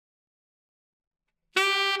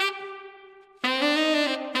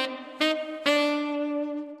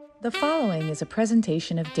The following is a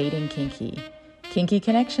presentation of Dating Kinky, kinky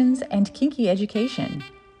connections and kinky education.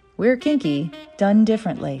 We're kinky, done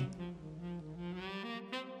differently.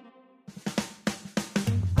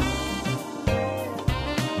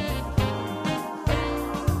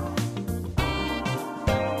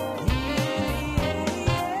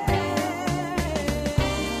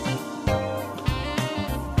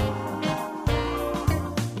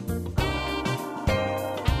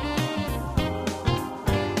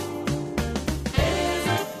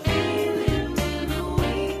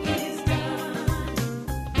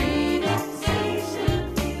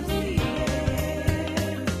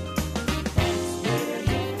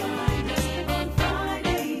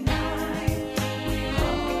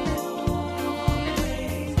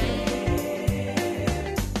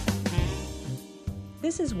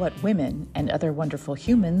 This is what women and other wonderful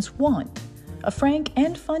humans want. A frank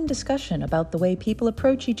and fun discussion about the way people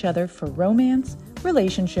approach each other for romance,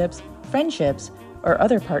 relationships, friendships, or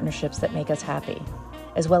other partnerships that make us happy,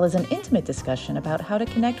 as well as an intimate discussion about how to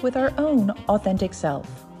connect with our own authentic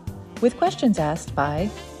self, with questions asked by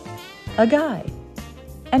a guy.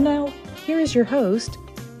 And now, here is your host,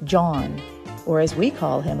 John, or as we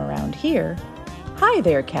call him around here, hi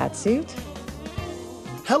there, catsuit.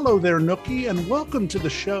 Hello there, Nookie, and welcome to the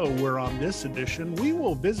show where on this edition we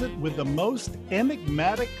will visit with the most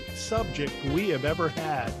enigmatic subject we have ever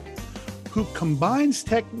had, who combines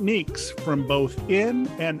techniques from both in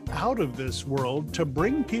and out of this world to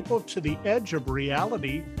bring people to the edge of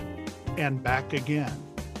reality and back again.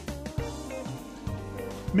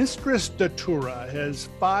 Mistress Datura has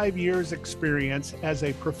 5 years' experience as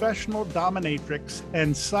a professional dominatrix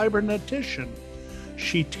and cybernetician.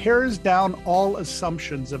 She tears down all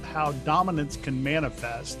assumptions of how dominance can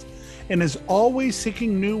manifest and is always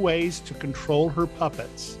seeking new ways to control her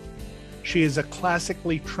puppets. She is a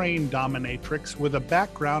classically trained dominatrix with a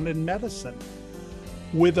background in medicine,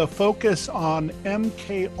 with a focus on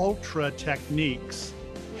MKULTRA techniques,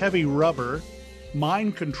 heavy rubber,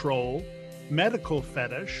 mind control, medical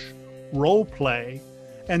fetish, role play,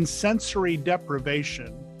 and sensory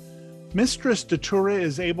deprivation. Mistress Datura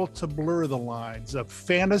is able to blur the lines of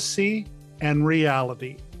fantasy and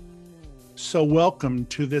reality. So welcome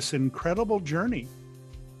to this incredible journey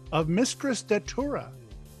of Mistress Datura,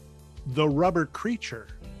 the rubber creature,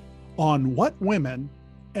 on what women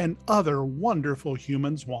and other wonderful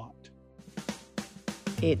humans want.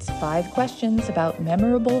 It's 5 questions about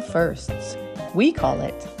memorable firsts. We call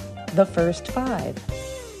it the first 5.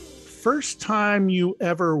 First time you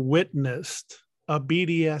ever witnessed a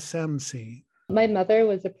BDSM scene? My mother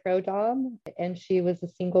was a pro dom and she was a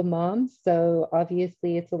single mom. So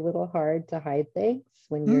obviously it's a little hard to hide things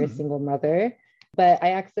when you're a single mother. But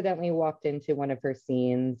I accidentally walked into one of her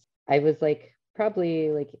scenes. I was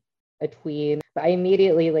probably a tween, but I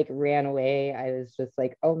immediately ran away. I was just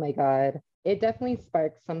like, oh my God. It definitely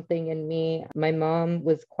sparked something in me. My mom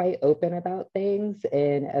was quite open about things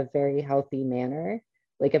in a very healthy manner.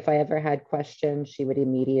 If I ever had questions, she would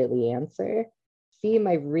immediately answer. See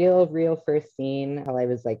my real first scene while I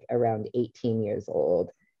was around 18 years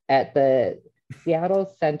old at the Seattle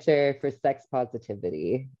Center for Sex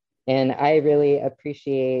Positivity. And I really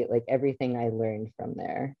appreciate everything I learned from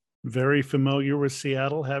there. Very familiar with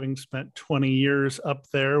Seattle, having spent 20 years up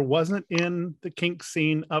there. Wasn't in the kink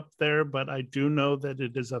scene up there, but I do know that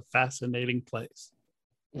it is a fascinating place.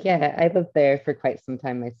 Yeah, I lived there for quite some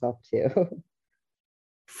time myself too.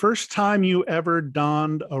 First time you ever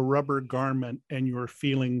donned a rubber garment and your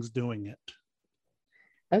feelings doing it?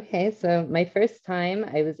 Okay, so my first time,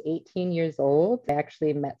 I was 18 years old. I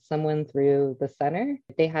actually met someone through the center.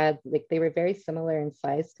 They had, they were very similar in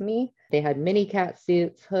size to me. They had mini cat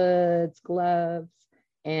suits, hoods, gloves,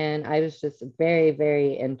 and I was just very,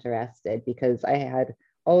 very interested because I had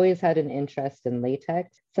always had an interest in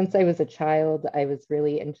latex. Since I was a child, I was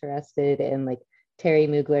really interested in Terry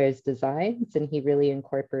Mugler's designs, and he really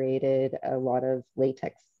incorporated a lot of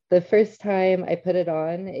latex. The first time I put it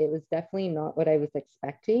on, it was definitely not what I was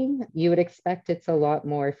expecting. You would expect it's a lot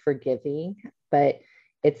more forgiving, but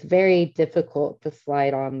it's very difficult to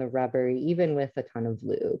slide on the rubber, even with a ton of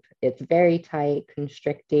lube. It's very tight,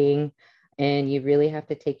 constricting, and you really have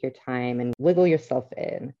to take your time and wiggle yourself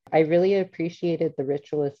in. I really appreciated the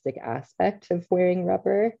ritualistic aspect of wearing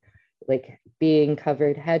rubber, being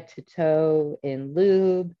covered head to toe in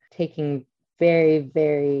lube, taking very,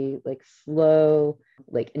 very slow,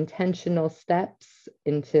 intentional steps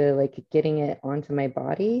into getting it onto my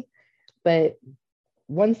body. But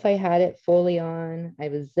once I had it fully on, I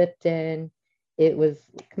was zipped in. It was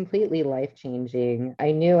completely life-changing.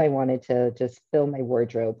 I knew I wanted to just fill my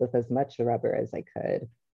wardrobe with as much rubber as I could.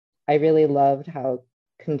 I really loved how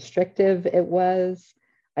constrictive it was.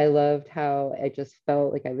 I loved how I just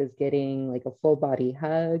felt like I was getting like a full body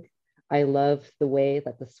hug. I loved the way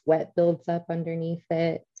that the sweat builds up underneath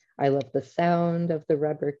it. I love the sound of the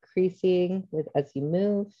rubber creasing as you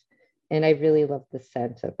move. And I really love the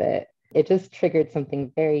scent of it. It just triggered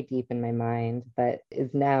something very deep in my mind that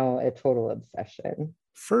is now a total obsession.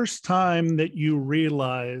 First time that you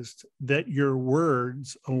realized that your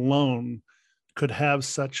words alone could have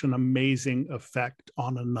such an amazing effect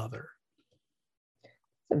on another?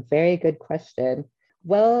 It's a very good question.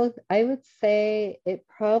 Well, I would say it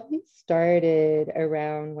probably started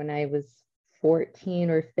around when I was 14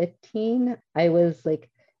 or 15. I was like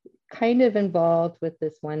kind of involved with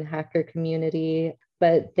this one hacker community,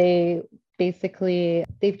 but they've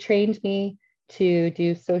trained me to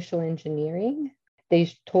do social engineering. They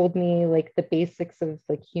told me like the basics of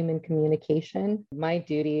like human communication. My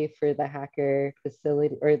duty for the hacker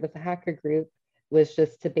facility or the hacker group was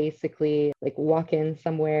just to basically like walk in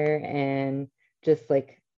somewhere and just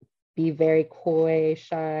like be very coy,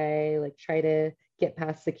 shy, like try to get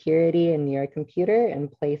past security in your computer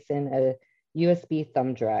and place in a USB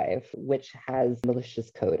thumb drive, which has malicious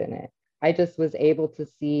code in it. I just was able to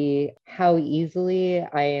see how easily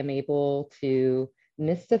I am able to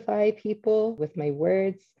mystify people with my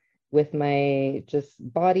words, with my just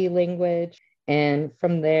body language. And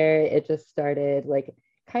from there, it just started like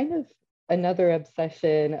kind of another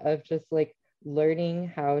obsession of just like learning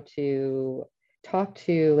how to talk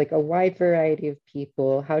to like a wide variety of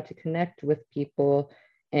people, how to connect with people,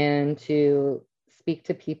 and to speak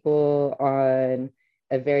to people on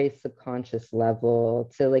a very subconscious level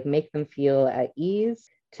to like make them feel at ease,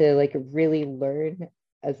 to like really learn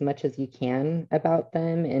as much as you can about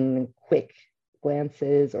them in quick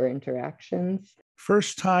glances or interactions.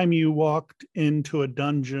 First time you walked into a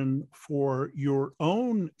dungeon for your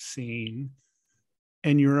own scene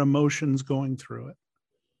and your emotions going through it?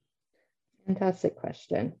 Fantastic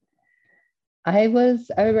question. I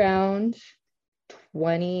was around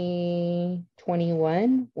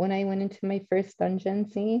 2021 when I went into my first dungeon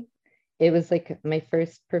scene. It was like my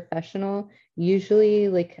first professional. Usually,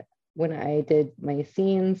 like when I did my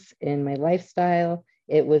scenes in my lifestyle,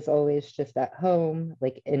 it was always just at home,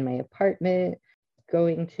 like in my apartment.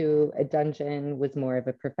 Going to a dungeon was more of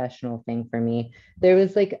a professional thing for me. There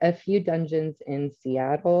was like a few dungeons in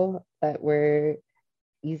Seattle that were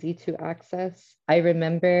easy to access. I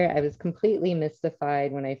remember I was completely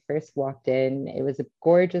mystified when I first walked in. It was a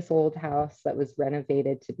gorgeous old house that was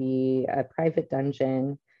renovated to be a private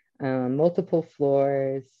dungeon, multiple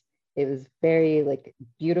floors. It was very like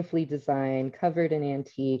beautifully designed, covered in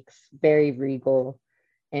antiques, very regal.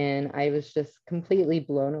 And I was just completely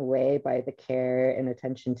blown away by the care and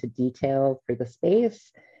attention to detail for the space.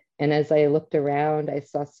 And as I looked around, I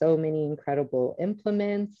saw so many incredible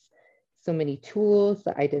implements, so many tools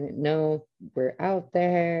that I didn't know were out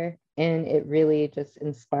there. And it really just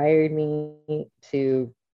inspired me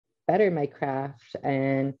to better my craft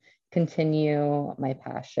and continue my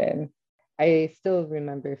passion. I still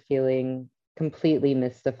remember feeling completely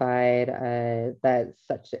mystified that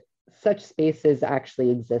such spaces actually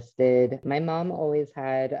existed. My mom always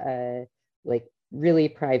had like really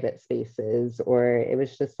private spaces, or it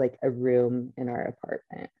was just like a room in our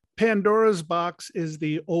apartment. Pandora's Box is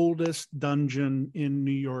the oldest dungeon in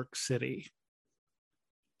New York City.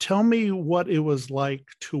 Tell me what it was like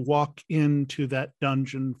to walk into that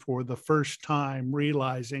dungeon for the first time,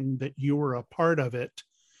 realizing that you were a part of it,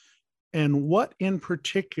 and what in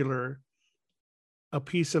particular, a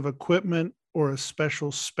piece of equipment or a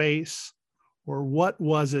special space, or what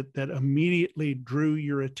was it that immediately drew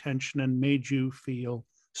your attention and made you feel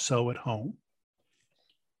so at home?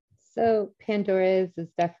 So Pandora's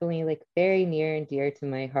is definitely like very near and dear to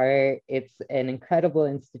my heart. It's an incredible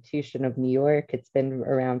institution of New York. It's been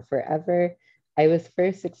around forever. I was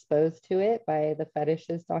first exposed to it by the FETISH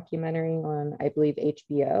documentary on, I believe,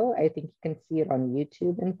 HBO. I think you can see it on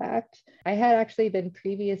YouTube, in fact. I had actually been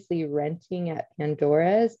previously renting at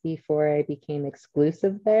Pandora's before I became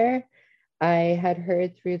exclusive there. I had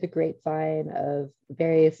heard through the grapevine of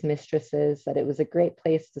various mistresses that it was a great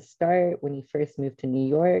place to start when you first moved to New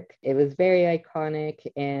York. It was very iconic,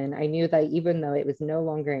 and I knew that even though it was no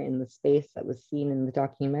longer in the space that was seen in the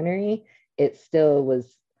documentary, it still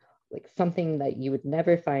was like something that you would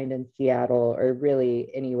never find in Seattle or really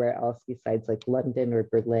anywhere else besides like London or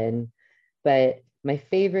Berlin. But my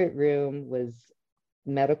favorite room was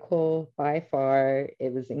medical by far.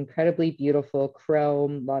 It was incredibly beautiful,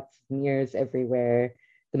 chrome, lots of mirrors everywhere,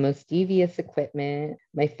 the most devious equipment.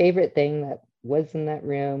 My favorite thing that was in that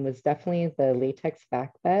room was definitely the latex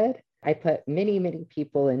back bed. I put many, many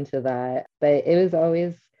people into that, but it was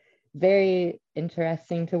always very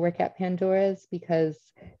interesting to work at Pandora's because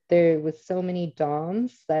there was so many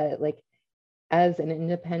DOMs that, like, as an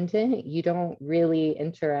independent, you don't really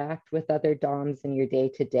interact with other DOMs in your day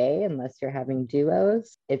to day unless you're having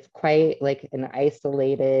duos. It's quite like an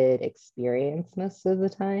isolated experience most of the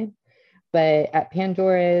time. But at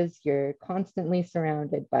Pandora's, you're constantly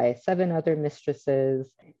surrounded by 7 other mistresses,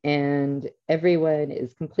 and everyone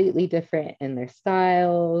is completely different in their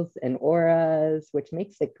styles and auras, which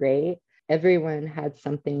makes it great. Everyone had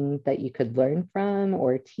something that you could learn from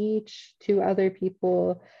or teach to other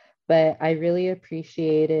people. But I really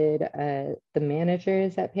appreciated the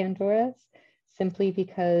managers at Pandora's simply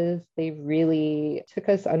because they really took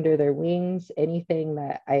us under their wings. Anything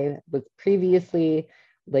that I was previously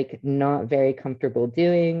like not very comfortable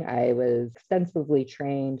doing, I was extensively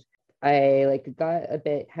trained. I like got a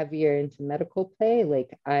bit heavier into medical play.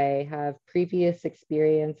 Like I have previous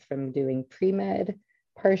experience from doing pre-med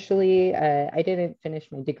partially. I didn't finish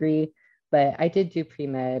my degree, but I did do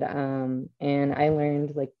pre-med, and I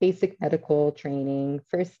learned like basic medical training,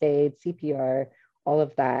 first aid, CPR, all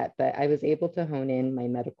of that. But I was able to hone in my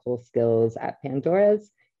medical skills at Pandora's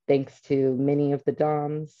thanks to many of the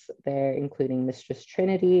DOMs there, including Mistress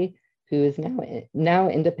Trinity, who is now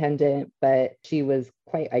independent, but she was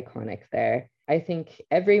quite iconic there. I think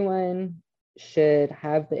everyone should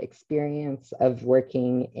have the experience of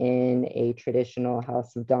working in a traditional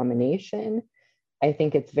house of domination. I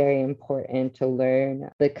think it's very important to learn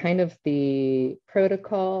the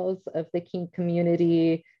protocols of the kink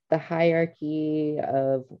community, the hierarchy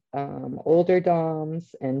of older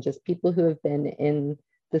DOMs, and just people who have been in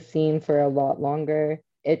the scene for a lot longer.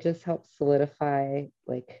 It just helps solidify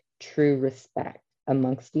like true respect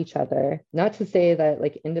amongst each other. Not to say that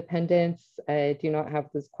like independents do not have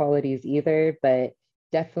those qualities either, but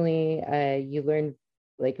definitely you learn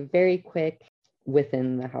like very quick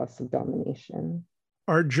within the house of domination.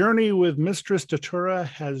 Our journey with Mistress Datura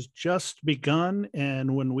has just begun,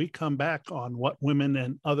 and when we come back on What Women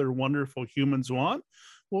and Other Wonderful Humans Want,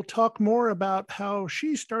 we'll talk more about how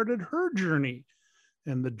she started her journey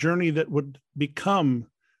and the journey that would become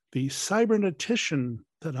the Cybernetician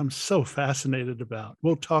that I'm so fascinated about.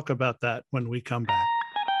 We'll talk about that when we come back.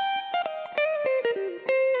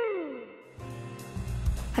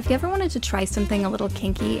 Have you ever wanted to try something a little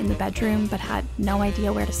kinky in the bedroom but had no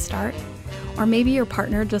idea where to start? Or maybe your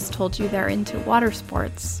partner just told you they're into water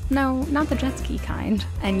sports. No, not the jet ski kind.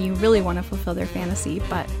 And you really want to fulfill their fantasy,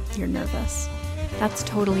 but you're nervous. That's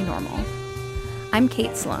totally normal. I'm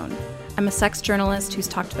Kate Sloan. I'm a sex journalist who's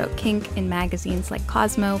talked about kink in magazines like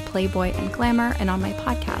Cosmo, Playboy, and Glamour, and on my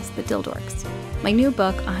podcast, The Dildorks. My new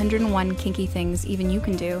book, 101 Kinky Things Even You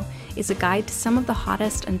Can Do, is a guide to some of the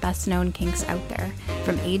hottest and best-known kinks out there,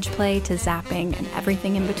 from age play to zapping and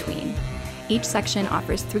everything in between. Each section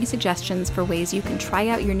offers 3 suggestions for ways you can try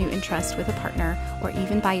out your new interest with a partner or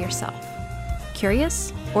even by yourself.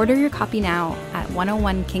 Curious? Order your copy now at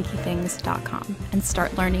 101kinkythings.com and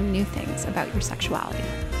start learning new things about your sexuality.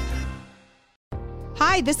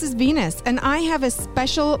 Hi, this is Venus, and I have a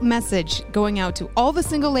special message going out to all the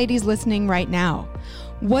single ladies listening right now.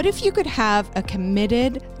 What if you could have a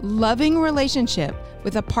committed, loving relationship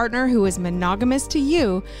with a partner who is monogamous to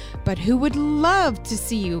you, but who would love to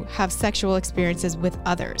see you have sexual experiences with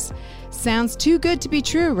others? Sounds too good to be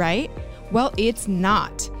true, right? Well, it's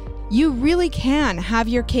not. You really can have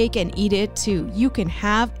your cake and eat it too. You can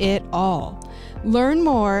have it all. Learn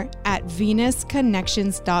more at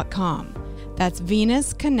venusconnections.com. That's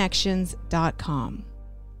venusconnections.com.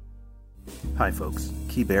 Hi folks,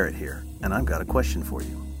 Key Barrett here, and I've got a question for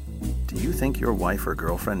you. Do you think your wife or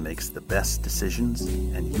girlfriend makes the best decisions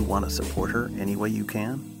and you want to support her any way you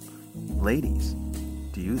can? Ladies,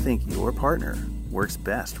 do you think your partner works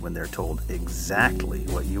best when they're told exactly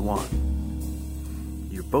what you want?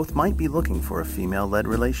 You both might be looking for a female-led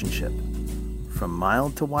relationship. From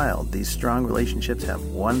mild to wild, these strong relationships have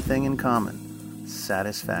one thing in common: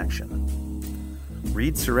 satisfaction.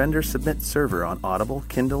 Read Surrender, Submit, Server on Audible,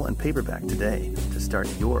 Kindle, and paperback today to start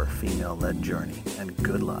your female-led journey, and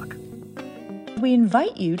good luck. We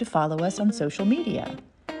invite you to follow us on social media.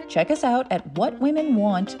 Check us out at What Women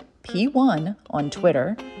Want P1 on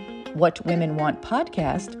Twitter, What Women Want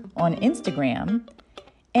Podcast on Instagram,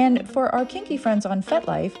 and for our kinky friends on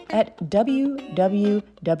FetLife at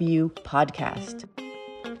WWW Podcast.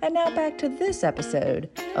 And now back to this episode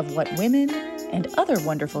of What Women and Other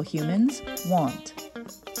Wonderful Humans Want.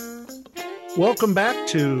 Welcome back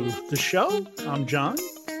to the show. I'm John,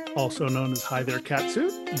 also known as Hi There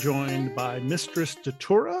Catsuit, joined by Mistress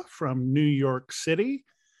Datura from New York City.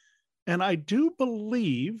 And I do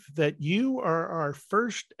believe that you are our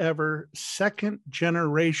first ever second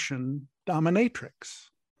generation dominatrix.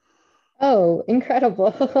 Oh,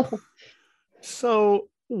 incredible. So,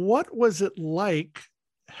 what was it like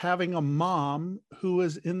having a mom who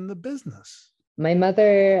was in the business? My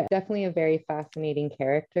mother, definitely a very fascinating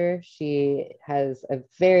character. She has a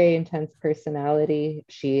very intense personality.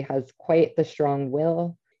 She has quite the strong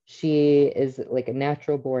will. She is like a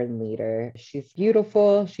natural born leader. She's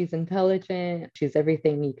beautiful, she's intelligent, she's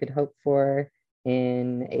everything you could hope for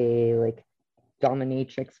in a like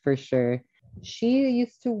dominatrix for sure. She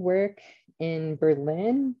used to work in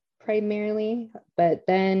Berlin primarily, but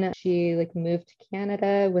then she like moved to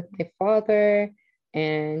Canada with my father,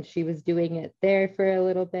 and she was doing it there for a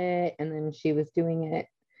little bit, and then she was doing it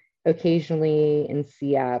occasionally in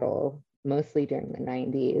Seattle, mostly during the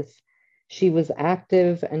 90s. She was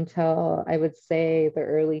active until I would say the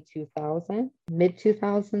early 2000s, mid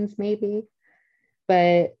 2000s maybe,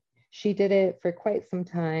 but she did it for quite some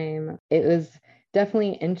time. It was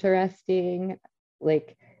definitely interesting,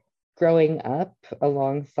 like growing up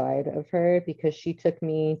alongside of her, because she took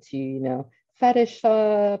me to, fetish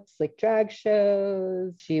shops, like drag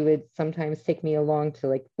shows. She would sometimes take me along to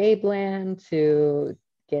like Babeland to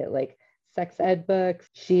get like sex ed books.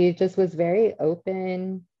 She just was very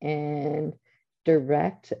open and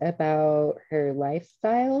direct about her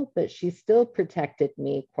lifestyle, but she still protected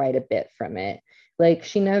me quite a bit from it. Like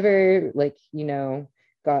she never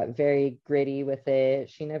got very gritty with it.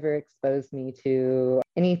 She never exposed me to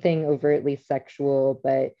anything overtly sexual,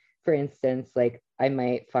 but for instance, like I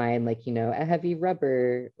might find like, a heavy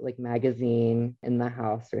rubber like magazine in the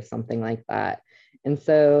house or something like that. And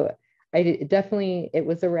so it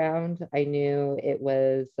was around. I knew it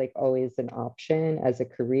was like always an option as a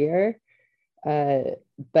career,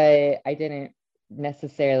 but I didn't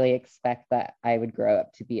necessarily expect that I would grow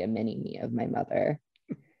up to be a mini me of my mother.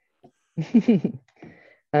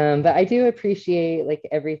 But I do appreciate like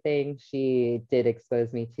everything she did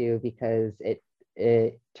expose me to, because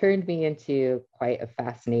it turned me into quite a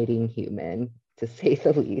fascinating human, to say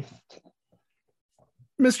the least.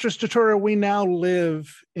 Mistress Datura, we now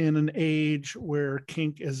live in an age where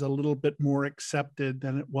kink is a little bit more accepted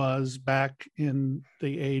than it was back in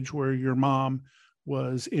the age where your mom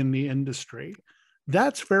was in the industry.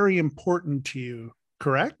 That's very important to you,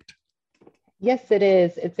 correct? Yes, it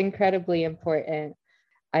is. It's incredibly important.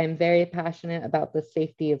 I'm very passionate about the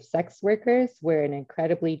safety of sex workers. We're an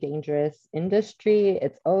incredibly dangerous industry.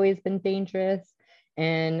 It's always been dangerous.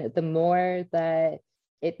 And the more that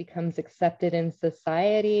it becomes accepted in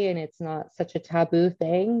society and it's not such a taboo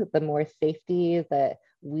thing, the more safety that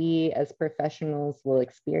we as professionals will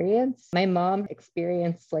experience. My mom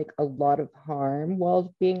experienced like a lot of harm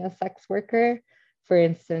while being a sex worker. For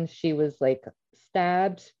instance, she was like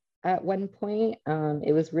stabbed at one point.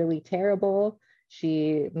 It was really terrible.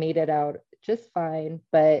 She made it out just fine,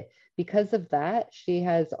 but because of that, she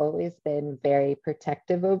has always been very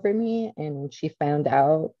protective over me. And when she found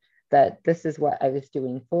out that this is what I was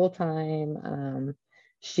doing full time,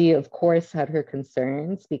 she of course had her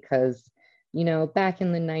concerns, because back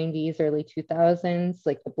in the 90s, early 2000s,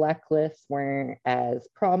 like the blacklists weren't as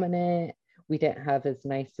prominent. We didn't have as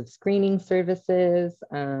nice of screening services.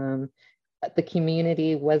 The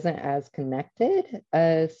community wasn't as connected.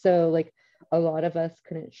 So like a lot of us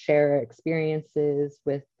couldn't share experiences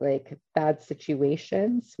with like bad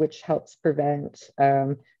situations, which helps prevent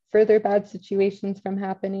further bad situations from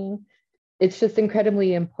happening. It's just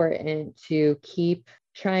incredibly important to keep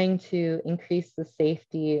trying to increase the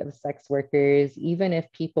safety of sex workers, even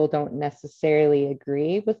if people don't necessarily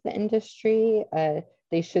agree with the industry.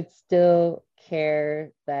 They should still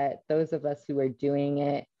care that those of us who are doing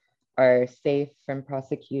it are safe from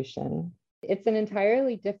prosecution. It's an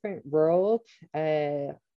entirely different world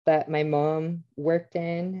that my mom worked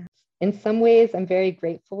in. In some ways, I'm very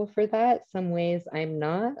grateful for that. Some ways I'm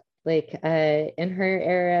not. Like in her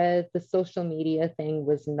era, the social media thing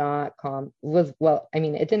was not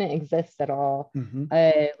it didn't exist at all. Mm-hmm.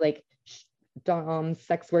 Like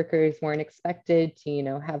sex workers weren't expected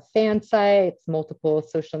to, have fan sites, multiple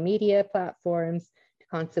social media platforms, to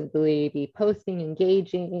constantly be posting,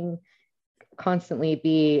 engaging, constantly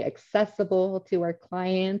be accessible to our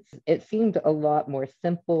clients. It seemed a lot more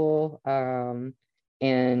simple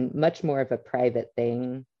and much more of a private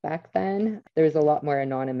thing back then. There's a lot more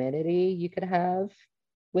anonymity you could have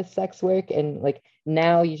with sex work, and like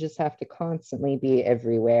now you just have to constantly be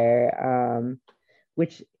everywhere,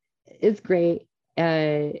 which is great.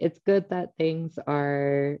 It's good that things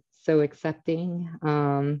are so accepting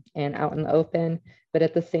and out in the open, but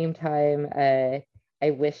at the same time,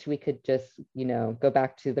 I wish we could just, go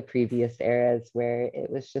back to the previous eras where it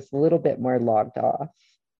was just a little bit more logged off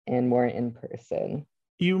and more in person.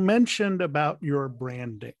 You mentioned about your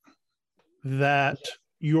branding, that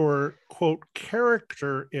your quote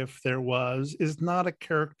character, if there was, is not a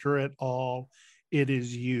character at all. It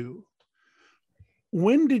is you.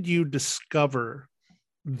 When did you discover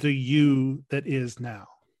the you that is now?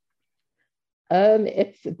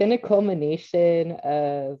 It's been a culmination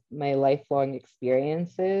of my lifelong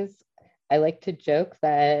experiences. I like to joke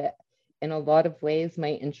that in a lot of ways,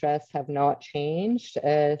 my interests have not changed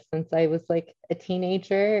since I was like a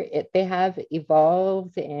teenager. They have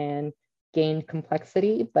evolved and gained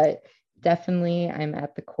complexity, but definitely I'm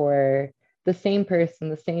at the core the same person,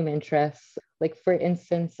 the same interests. Like, for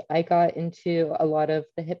instance, I got into a lot of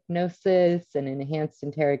the hypnosis and enhanced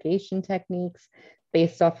interrogation techniques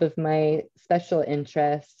based off of my special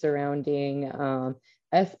interests surrounding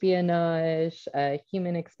espionage,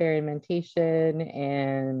 human experimentation,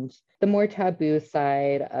 and the more taboo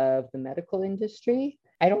side of the medical industry.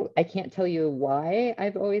 I can't tell you why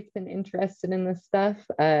I've always been interested in this stuff.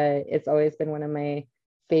 It's always been one of my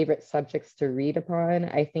favorite subjects to read upon.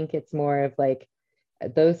 I think it's more of like,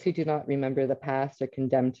 those who do not remember the past are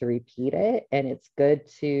condemned to repeat it. And it's good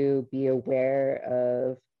to be aware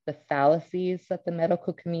of the fallacies that the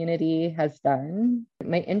medical community has done.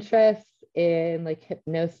 My interest in like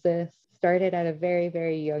hypnosis started at a very,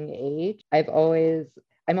 very young age.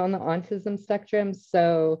 I'm on the autism spectrum,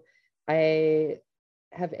 so I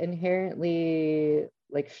have inherently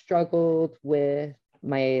like struggled with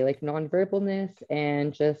my like nonverbalness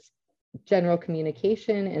and just general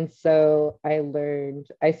communication. And so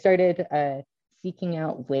I started seeking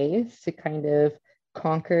out ways to kind of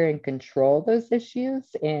conquer and control those issues.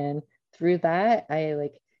 And through that, I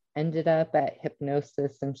like ended up at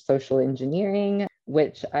hypnosis and social engineering,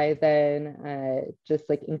 which I then just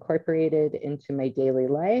like incorporated into my daily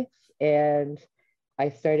life. And I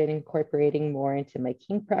started incorporating more into my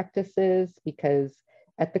kink practices, because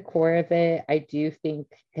at the core of it, I do think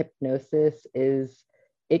hypnosis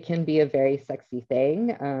it can be a very sexy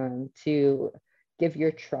thing to give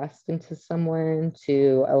your trust into someone,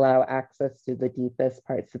 to allow access to the deepest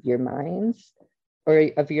parts of your minds or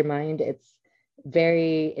of your mind. It's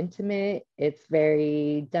very intimate, it's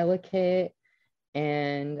very delicate.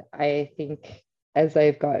 And I think as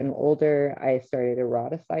I've gotten older, I started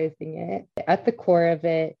eroticizing it. At the core of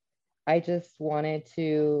it, I just wanted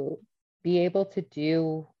to be able to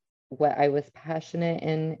do what I was passionate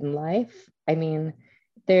in life. I mean,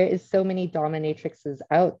 there is so many dominatrixes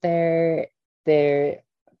out there that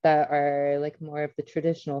are like more of the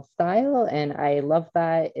traditional style, and I love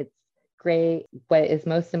that. It's great. What is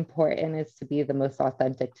most important is to be the most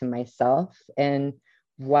authentic to myself. And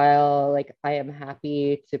while like I am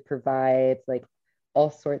happy to provide like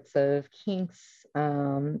all sorts of kinks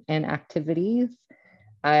and activities,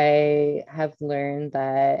 I have learned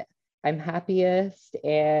that I'm happiest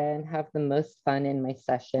and have the most fun in my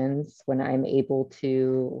sessions when I'm able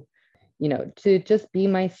to, to just be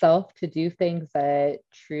myself, to do things that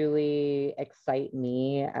truly excite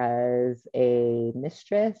me as a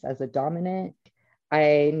mistress, as a dominant.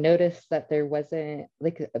 I noticed that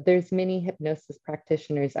there's many hypnosis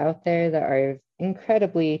practitioners out there that are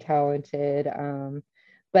incredibly talented,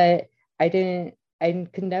 but I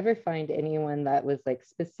could never find anyone that was like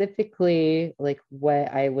specifically like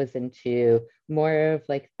what I was into, more of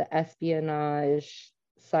like the espionage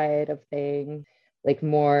side of things, like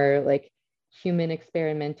more like human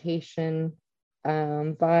experimentation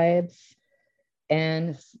vibes.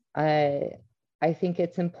 And I think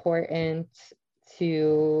it's important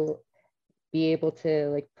to be able to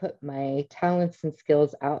like put my talents and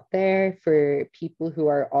skills out there for people who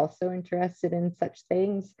are also interested in such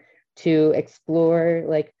things, to explore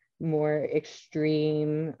like more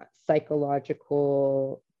extreme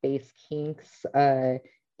psychological based kinks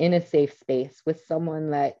in a safe space with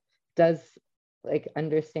someone that does like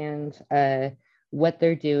understand what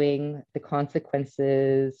they're doing, the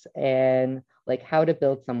consequences, and like how to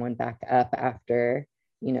build someone back up after,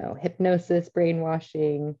 hypnosis,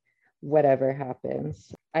 brainwashing, whatever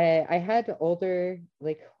happens. I had older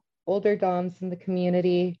doms in the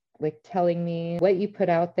community like telling me, what you put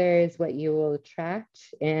out there is what you will attract.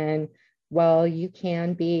 And while you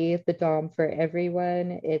can be the dom for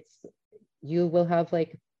everyone, you will have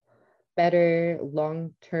like better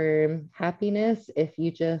long-term happiness if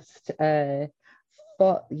you just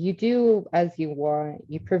you do as you want,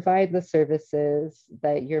 you provide the services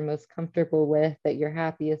that you're most comfortable with, that you're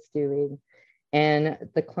happiest doing, and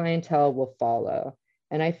the clientele will follow.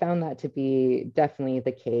 And I found that to be definitely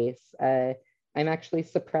the case. I'm actually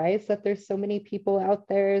surprised that there's so many people out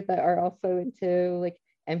there that are also into like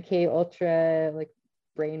MK Ultra, like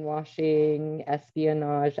brainwashing,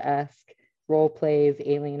 espionage-esque role plays,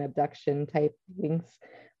 alien abduction type things.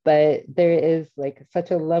 But there is like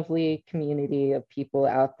such a lovely community of people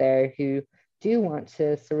out there who do want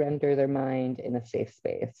to surrender their mind in a safe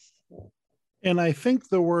space. And I think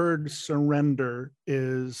the word surrender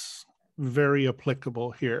is very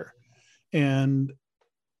applicable here. And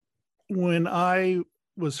when I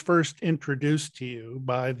was first introduced to you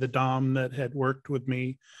by the Dom that had worked with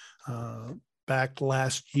me back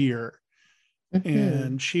last year,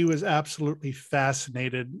 and she was absolutely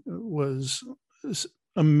fascinated, was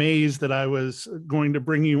amazed that I was going to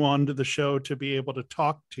bring you onto the show to be able to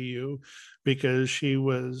talk to you, because she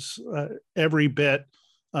was every bit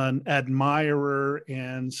an admirer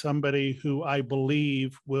and somebody who I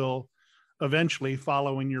believe will eventually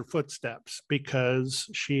follow in your footsteps, because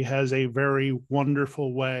she has a very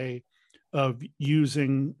wonderful way of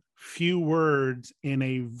using few words in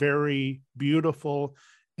a very beautiful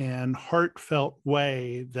and heartfelt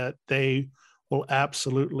way that they will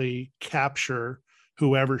absolutely capture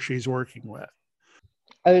whoever she's working with.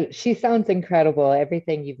 Oh, she sounds incredible,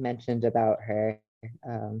 everything you've mentioned about her.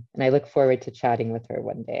 And I look forward to chatting with her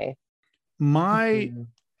one day. My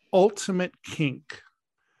ultimate kink,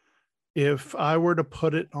 if I were to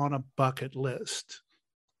put it on a bucket list,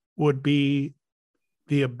 would be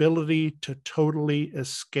the ability to totally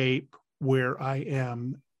escape where I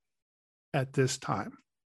am at this time.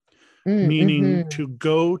 Meaning to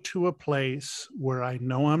go to a place where I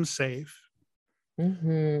know I'm safe,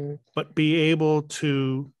 but be able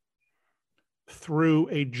to, through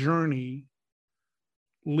a journey,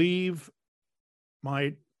 leave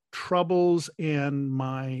my troubles and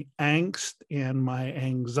my angst and my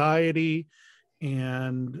anxiety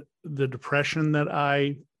and the depression that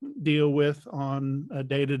I deal with on a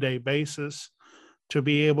day-to-day basis, to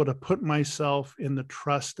be able to put myself in the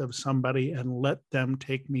trust of somebody and let them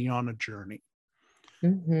take me on a journey.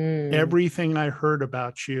 Everything I heard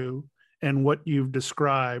about you and what you've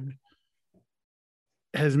described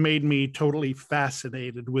has made me totally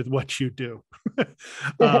fascinated with what you do.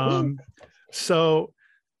 So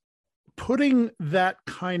putting that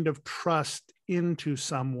kind of trust into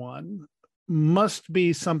someone must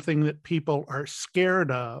be something that people are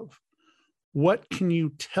scared of. What can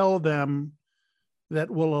you tell them that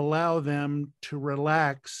will allow them to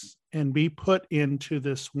relax and be put into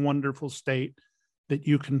this wonderful state that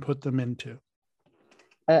you can put them into?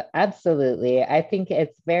 Absolutely. I think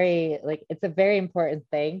it's very, like, it's a very important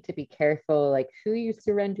thing to be careful, like, who you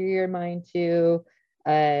surrender your mind to,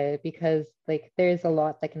 because like there's a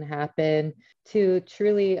lot that can happen. To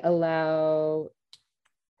truly allow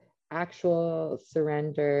actual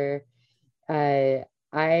surrender,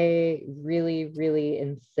 I really, really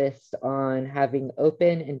insist on having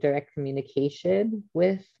open and direct communication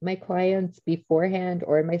with my clients beforehand,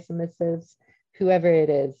 or my submissives, whoever it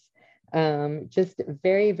is. Just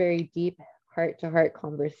very, very deep heart-to-heart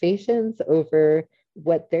conversations over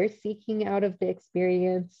what they're seeking out of the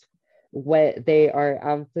experience, what they are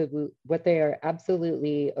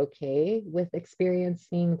absolutely okay with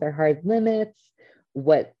experiencing, their hard limits,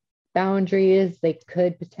 what boundaries they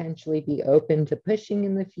could potentially be open to pushing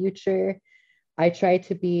in the future. I try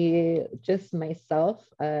to be just myself.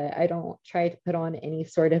 I don't try to put on any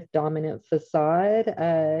sort of dominant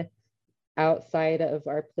facade outside of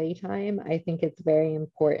our playtime. I think it's very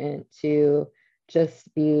important to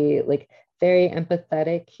just be like very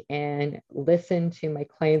empathetic and listen to my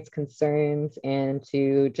clients' concerns, and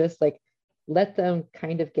to just like let them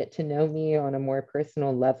kind of get to know me on a more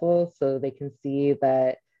personal level, so they can see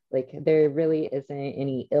that like there really isn't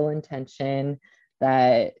any ill intention,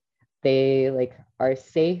 that they like are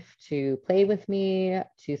safe to play with me,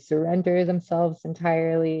 to surrender themselves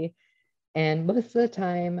entirely. And most of the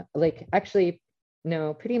time, like actually,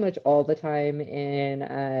 no, pretty much all the time in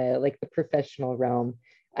like the professional realm,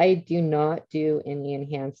 I do not do any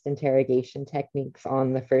enhanced interrogation techniques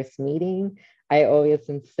on the first meeting. I always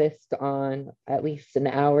insist on at least an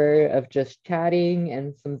hour of just chatting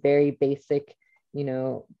and some very basic,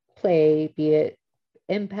 play, be it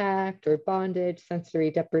impact or bondage,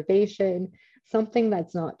 sensory deprivation, something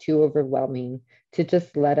that's not too overwhelming, to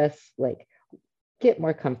just let us like get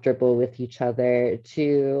more comfortable with each other,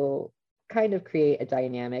 to kind of create a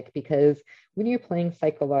dynamic. Because when you're playing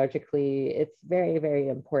psychologically, it's very, very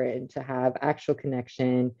important to have actual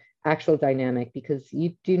connection, actual dynamic, because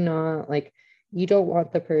you don't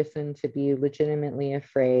want the person to be legitimately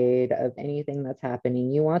afraid of anything that's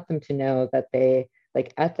happening. You want them to know that they,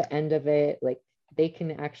 like, at the end of it, like, they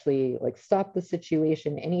can actually like stop the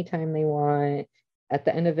situation anytime they want. At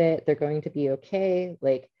the end of it, they're going to be okay.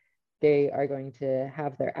 Like they are going to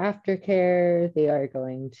have their aftercare. They are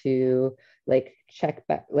going to like check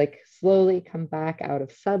back, like slowly come back out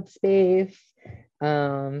of subspace,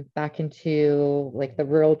 back into like the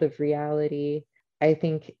world of reality. I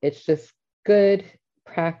think it's just good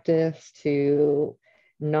practice to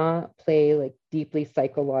not play like deeply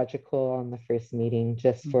psychological on the first meeting,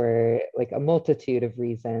 just for like a multitude of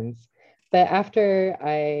reasons. But after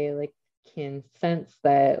I like can sense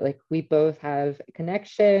that like we both have a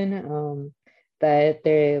connection, that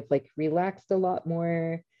they've like relaxed a lot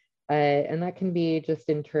more, and that can be just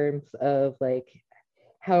in terms of like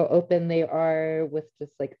how open they are with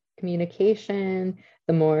just like communication,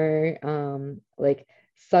 the more like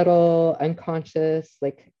subtle, unconscious,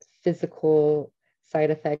 like physical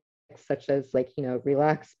side effects, such as like, you know,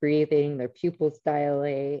 relaxed breathing, their pupils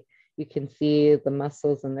dilate, you can see the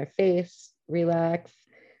muscles in their face relax,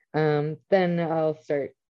 then I'll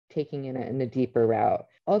start taking it in a deeper route.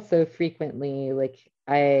 Also, frequently, like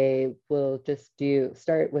I will just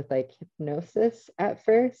start with like hypnosis at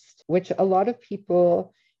first, which a lot of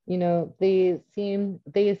people, you know, they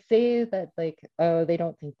say that like, oh, they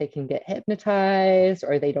don't think they can get hypnotized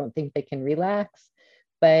or they don't think they can relax.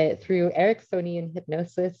 But through Ericksonian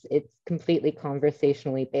hypnosis, it's completely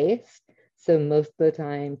conversationally based. So most of the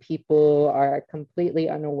time, people are completely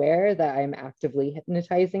unaware that I'm actively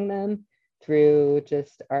hypnotizing them through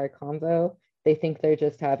just our convo. They think they're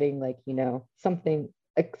just having like, you know, something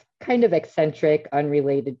kind of eccentric,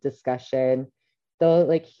 unrelated discussion. They'll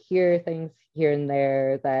like hear things here and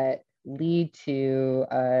there that lead to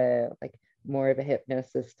like more of a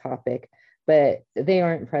hypnosis topic, but they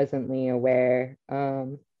aren't presently aware.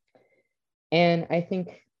 And I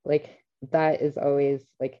think like that is always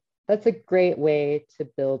like, that's a great way to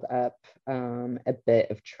build up a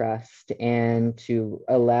bit of trust and to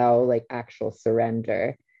allow like actual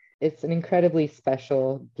surrender. It's an incredibly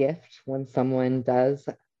special gift when someone does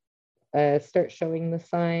start showing the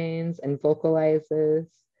signs and vocalizes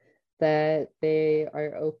that they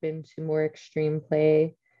are open to more extreme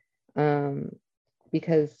play,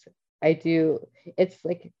 because it's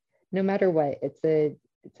like, no matter what, it's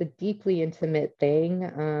a deeply intimate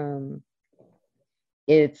thing.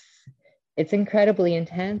 It's incredibly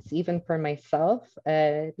intense, even for myself,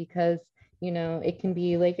 because, you know, it can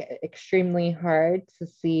be like extremely hard to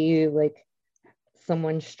see like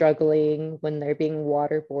someone struggling when they're being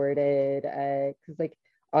waterboarded, because like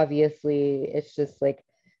obviously it's just like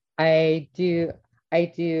I do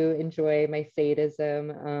enjoy my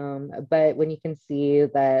sadism, but when you can see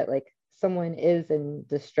that like someone is in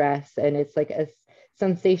distress and it's like a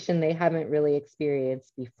sensation they haven't really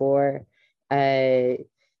experienced before,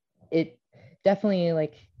 it definitely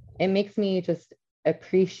like, it makes me just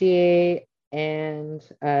appreciate and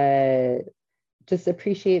just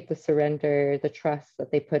appreciate the surrender, the trust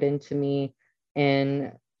that they put into me.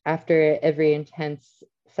 And after every intense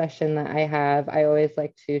session that I have, I always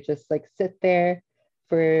like to just like sit there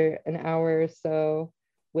for an hour or so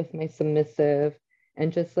with my submissive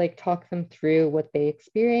and just like talk them through what they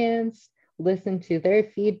experienced, listen to their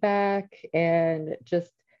feedback, and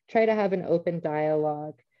just try to have an open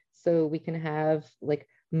dialogue so we can have like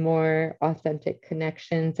more authentic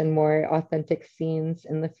connections and more authentic scenes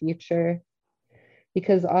in the future.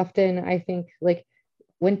 Because often I think like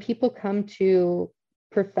when people come to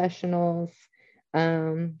professionals,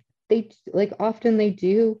 they like often they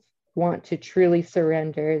do want to truly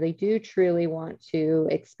surrender. They do truly want to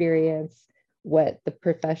experience what the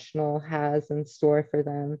professional has in store for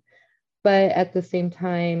them. But at the same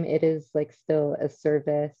time, it is like still a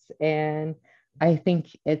service. And I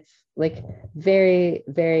think it's like very,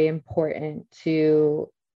 very important to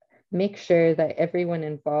make sure that everyone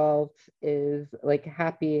involved is like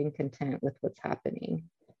happy and content with what's happening.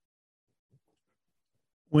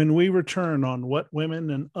 When we return on What Women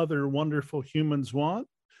and Other Wonderful Humans Want,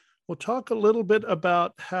 we'll talk a little bit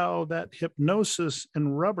about how that hypnosis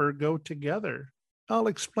and rubber go together. I'll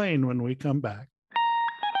explain when we come back.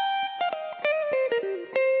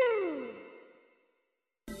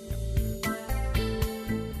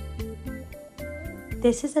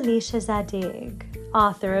 This is Alicia Zadig,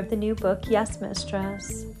 author of the new book, Yes,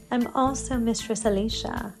 Mistress. I'm also Mistress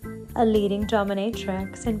Alicia, a leading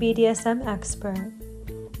dominatrix and BDSM expert.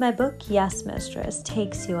 My book, Yes, Mistress,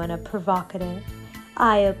 takes you on a provocative,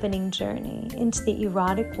 eye-opening journey into the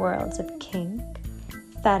erotic worlds of kink,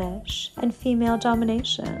 fetish, and female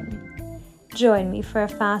domination. Join me for a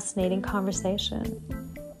fascinating conversation.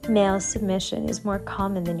 Male submission is more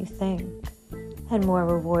common than you think, and more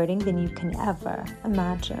rewarding than you can ever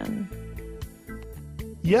imagine.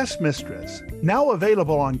 Yes, Mistress, now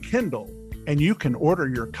available on Kindle, and you can order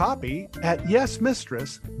your copy at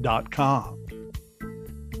yesmistress.com.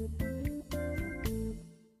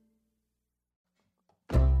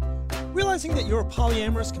 Realizing that you're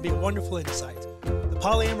polyamorous can be a wonderful insight. The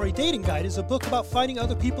Polyamory Dating Guide is a book about finding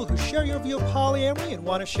other people who share your view of polyamory and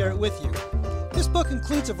want to share it with you. This book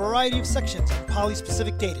includes a variety of sections on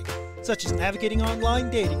poly-specific dating, such as navigating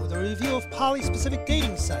online dating with a review of poly-specific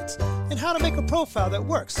dating sites and how to make a profile that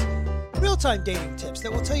works, real-time dating tips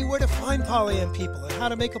that will tell you where to find polyam people and how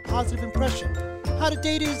to make a positive impression, how to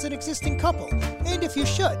date as an existing couple, and if you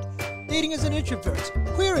should, dating as an introvert,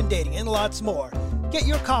 queer in dating, and lots more. Get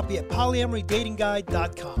your copy at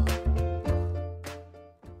polyamorydatingguide.com.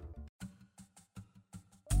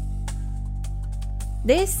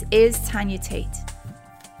 This is Tanya Tate.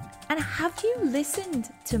 And have you listened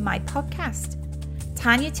to my podcast?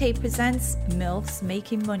 Tanya Tate presents MILFs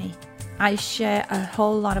Making Money. I share a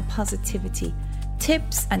whole lot of positivity,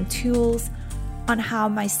 tips and tools on how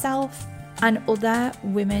myself and other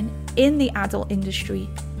women in the adult industry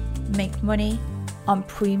make money on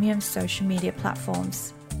premium social media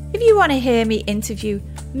platforms. If you want to hear me interview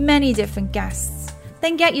many different guests,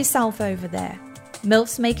 then get yourself over there,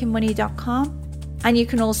 milfsmakingmoney.com, and you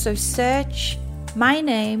can also search my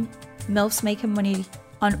name, MILFs Making Money,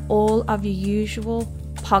 on all of your usual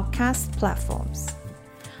podcast platforms.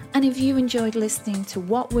 And if you enjoyed listening to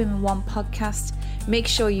What Women Want podcast, make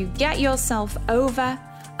sure you get yourself over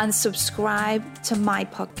and subscribe to my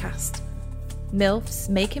podcast,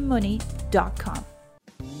 milfsmakingmoney.com.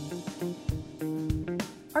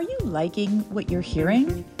 Are you liking what you're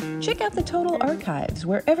hearing? Check out the total archives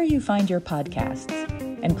wherever you find your podcasts.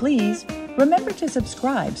 And please, remember to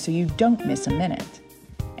subscribe so you don't miss a minute.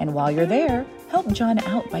 And while you're there, help John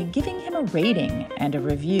out by giving him a rating and a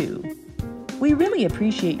review. We really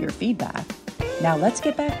appreciate your feedback. Now let's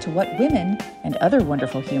get back to what women and other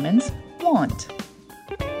wonderful humans want.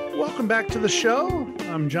 Welcome back to the show.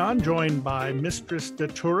 I'm John, joined by Mistress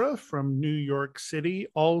Datura from New York City,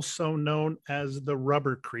 also known as the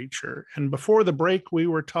Rubber Creature. And before the break, we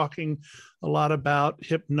were talking a lot about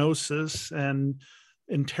hypnosis and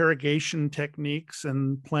interrogation techniques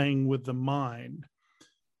and playing with the mind.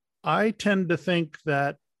 I tend to think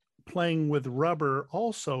that playing with rubber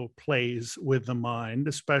also plays with the mind,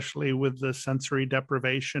 especially with the sensory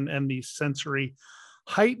deprivation and the sensory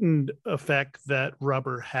heightened effect that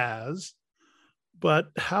rubber has. But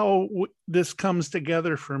how this comes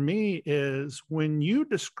together for me is when you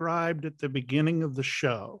described at the beginning of the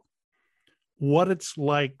show what it's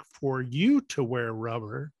like for you to wear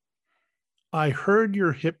rubber, I heard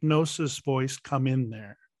your hypnosis voice come in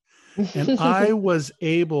there. And I was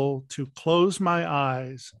able to close my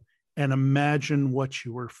eyes and imagine what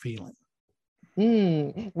you were feeling.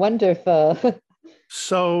 Wonderful.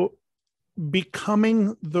 So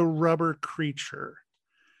becoming the Rubber Creature,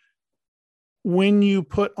 when you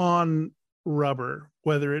put on rubber,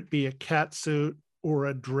 whether it be a catsuit or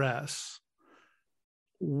a dress,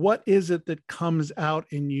 what is it that comes out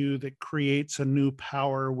in you that creates a new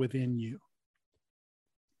power within you?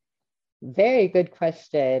 Very good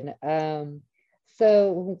question.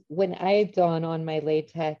 So when I don on my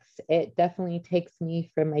latex, it definitely takes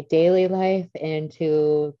me from my daily life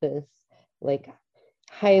into this like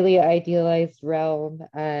highly idealized realm.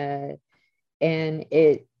 And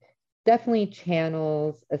it definitely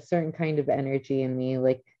channels a certain kind of energy in me.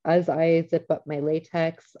 Like as I zip up my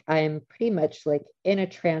latex, I'm pretty much like in a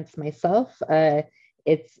trance myself.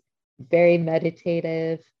 It's very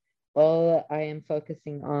meditative. All I am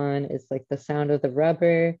focusing on is like the sound of the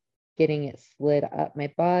rubber, getting it slid up my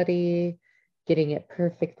body, getting it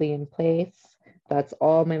perfectly in place. That's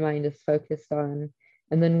all my mind is focused on.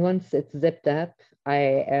 And then once it's zipped up, I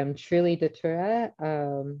am truly Datura.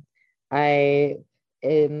 I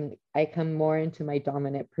come more into my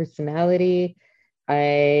dominant personality.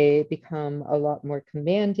 I become a lot more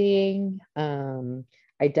commanding.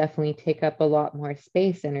 I definitely take up a lot more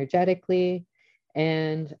space energetically.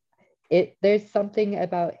 And there's something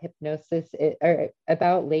about hypnosis or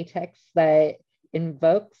about latex that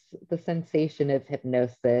invokes the sensation of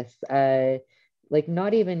hypnosis, like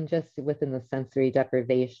not even just within the sensory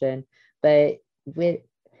deprivation, but with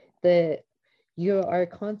you are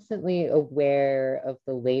constantly aware of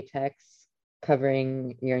the latex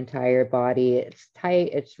covering your entire body. It's tight,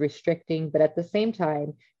 it's restricting, but at the same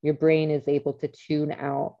time, your brain is able to tune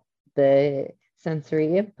out the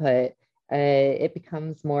sensory input. It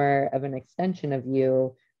becomes more of an extension of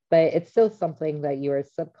you, but it's still something that you are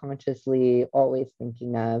subconsciously always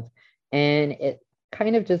thinking of. And it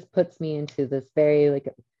kind of just puts me into this very like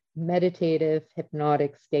meditative,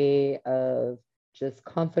 hypnotic state of just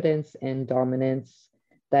confidence and dominance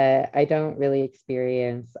that I don't really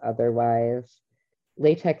experience otherwise.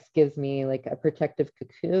 Latex gives me like a protective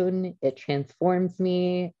cocoon. It transforms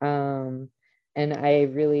me. And I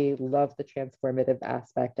really love the transformative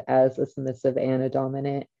aspect as a submissive and a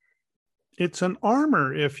dominant. It's an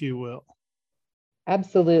armor, if you will.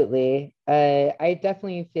 Absolutely. I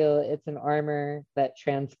definitely feel it's an armor that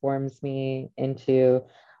transforms me into,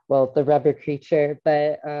 well, the rubber creature,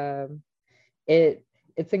 but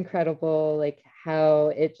it's incredible, like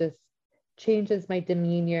how it just changes my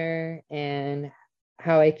demeanor and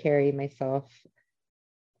how I carry myself.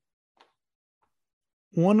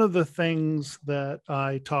 One of the things that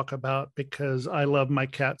I talk about, because I love my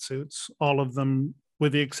cat suits, all of them,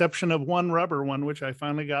 with the exception of one rubber one, which I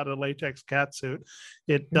finally got a latex cat suit.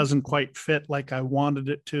 It doesn't quite fit like I wanted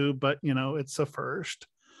it to, but you know, it's a first.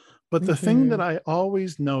 But the thing that I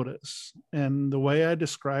always notice, and the way I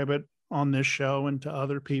describe it on this show and to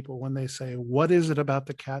other people when they say, what is it about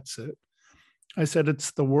the cat suit? I said,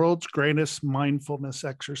 it's the world's greatest mindfulness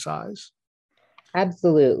exercise.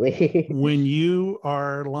 Absolutely. When you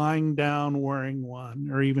are lying down wearing one,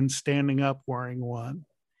 or even standing up wearing one,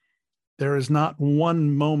 there is not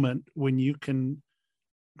one moment when you can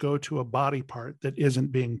go to a body part that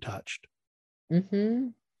isn't being touched.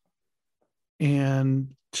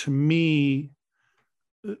 And to me,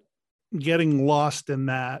 getting lost in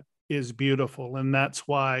that is beautiful. And that's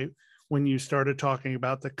why when you started talking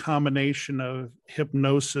about the combination of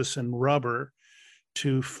hypnosis and rubber,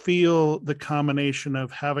 to feel the combination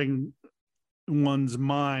of having one's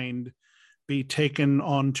mind be taken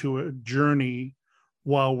onto a journey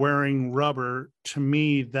while wearing rubber, to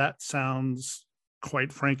me, that sounds,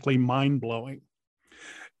 quite frankly, mind-blowing.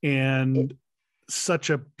 And such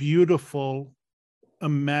a beautiful,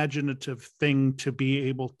 imaginative thing to be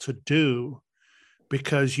able to do,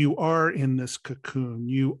 because you are in this cocoon,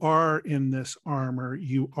 you are in this armor,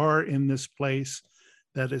 you are in this place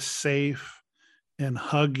that is safe and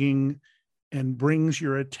hugging and brings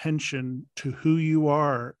your attention to who you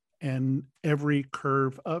are and every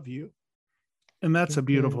curve of you. And that's a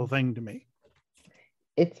beautiful thing to me.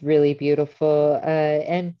 It's really beautiful.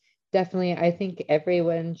 And definitely, I think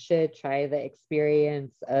everyone should try the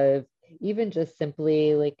experience of even just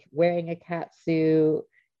simply like wearing a cat suit,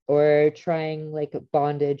 or trying like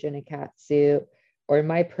bondage in a cat suit, or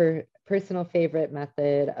my personal favorite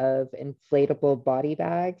method of inflatable body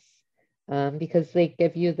bags, because they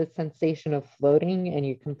give you the sensation of floating and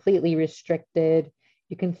you're completely restricted.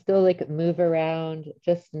 You can still like move around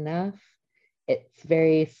just enough. It's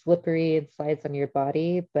very slippery and slides on your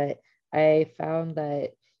body, but I found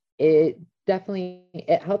that it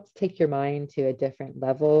helps take your mind to a different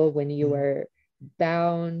level when you are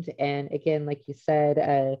bound. And again, like you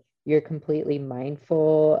said, you're completely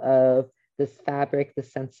mindful of this fabric, the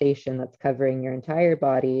sensation that's covering your entire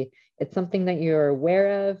body. It's something that you're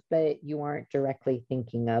aware of, but you aren't directly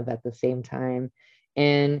thinking of at the same time.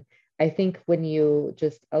 And I think when you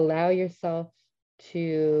just allow yourself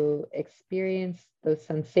to experience those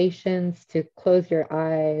sensations, to close your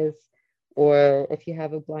eyes, or if you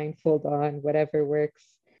have a blindfold on, whatever works,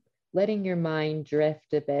 letting your mind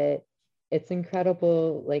drift a bit, it's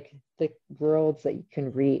incredible, like the worlds that you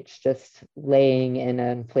can reach just laying in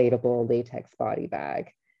an inflatable latex body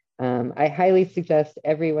bag. I highly suggest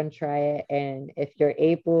everyone try it. And if you're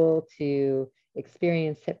able to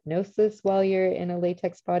experience hypnosis while you're in a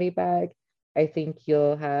latex body bag, I think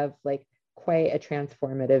you'll have like quite a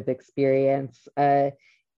transformative experience. I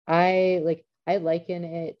liken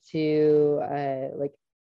it to like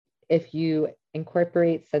if you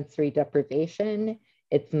incorporate sensory deprivation,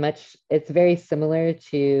 it's very similar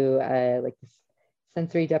to like the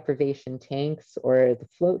sensory deprivation tanks or the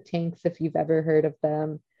float tanks, if you've ever heard of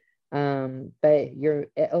them. But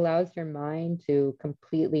it allows your mind to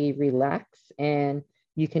completely relax, and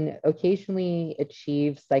you can occasionally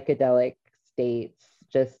achieve psychedelic states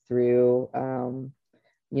just through,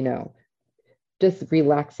 just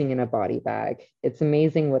relaxing in a body bag. It's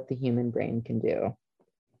amazing what the human brain can do.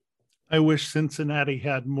 I wish Cincinnati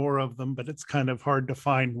had more of them, but it's kind of hard to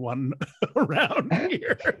find one around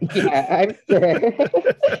here. Yeah, I'm sure.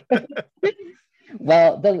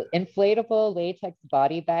 Well, the inflatable latex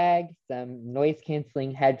body bag, some noise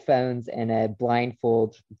canceling headphones, and a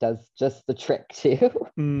blindfold does just the trick too.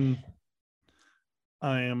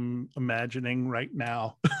 I am imagining right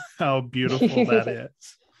now how beautiful that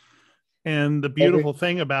is. And the beautiful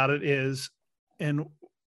thing about it is, and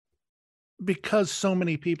because so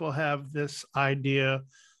many people have this idea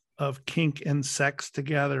of kink and sex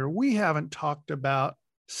together, we haven't talked about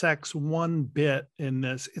sex one bit in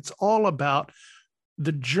this. It's all about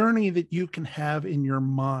the journey that you can have in your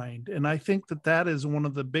mind. And I think that that is one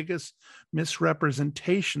of the biggest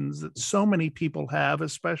misrepresentations that so many people have,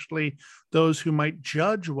 especially those who might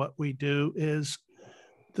judge what we do, is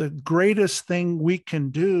the greatest thing we can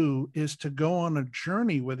do is to go on a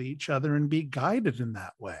journey with each other and be guided in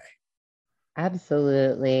that way.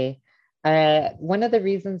 Absolutely. One of the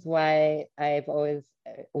reasons why I've always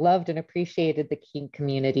loved and appreciated the kink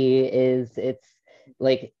community is it's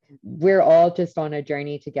like we're all just on a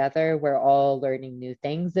journey together. We're all learning new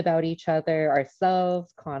things about each other,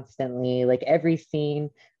 ourselves constantly. Like every scene,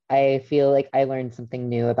 I feel like I learned something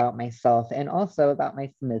new about myself and also about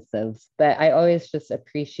my submissives. But I always just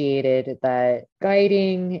appreciated that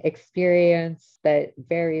guiding experience that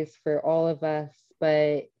varies for all of us,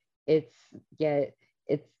 but it's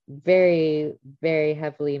very, very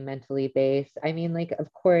heavily mentally based. I mean, like,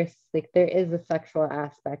 of course, like there is a sexual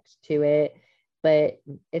aspect to it, but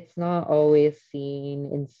it's not always seen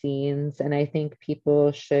in scenes. And I think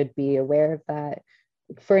people should be aware of that.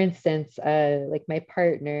 For instance, like my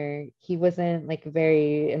partner, he wasn't like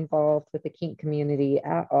very involved with the kink community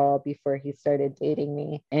at all before he started dating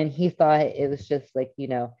me. And he thought it was just like, you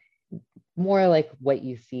know, more like what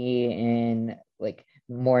you see in like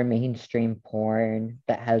more mainstream porn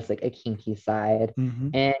that has like a kinky side. Mm-hmm.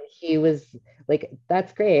 And he was like,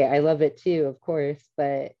 that's great, I love it too, of course,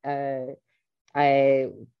 but I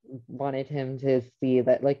wanted him to see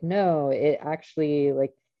that like, no, it actually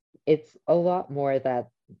like it's a lot more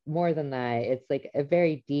than that. It's like a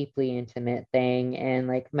very deeply intimate thing, and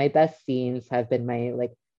like my best scenes have been my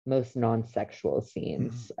like most non-sexual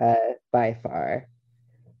scenes by far.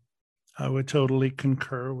 I would totally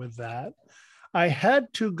concur with that. I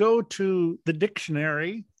had to go to the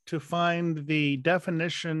dictionary to find the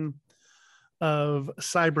definition of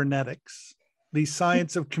cybernetics, the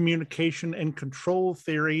science of communication and control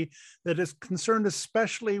theory that is concerned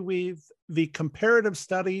especially with the comparative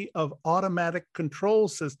study of automatic control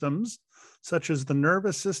systems, such as the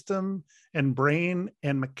nervous system and brain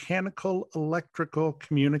and mechanical electrical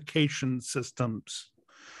communication systems.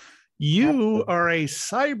 You are a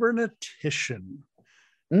cybernetician.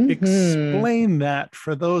 Mm-hmm. Explain that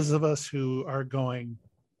for those of us who are going,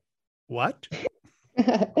 what?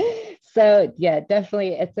 So yeah,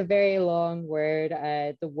 definitely. It's a very long word.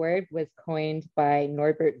 The word was coined by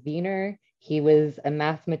Norbert Wiener. He was a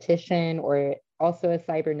mathematician or also a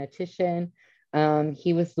cybernetician.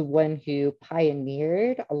 He was the one who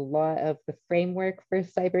pioneered a lot of the framework for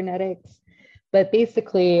cybernetics. But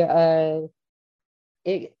basically,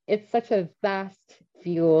 it's such a vast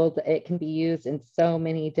field. It can be used in so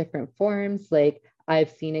many different forms. Like I've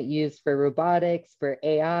seen it used for robotics, for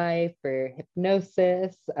AI, for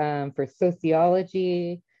hypnosis, for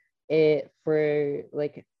sociology, for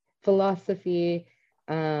like philosophy,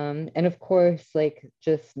 and of course, like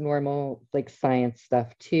just normal like science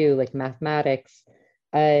stuff too, like mathematics.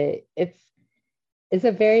 It's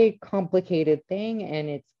a very complicated thing, and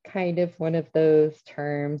it's kind of one of those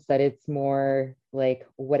terms that it's more like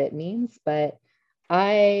what it means. But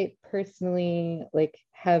I personally like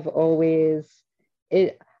have always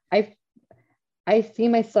I see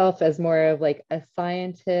myself as more of like a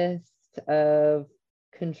scientist of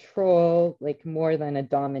control, like more than a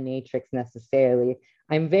dominatrix necessarily.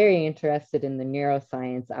 I'm very interested in the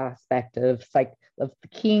neuroscience aspect of of the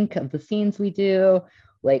kink, of the scenes we do,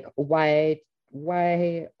 like why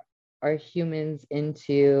are humans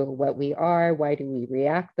into what we are? Why do we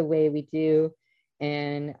react the way we do?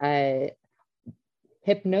 And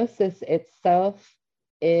hypnosis itself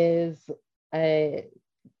is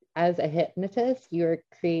as a hypnotist, you're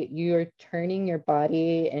turning your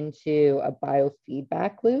body into a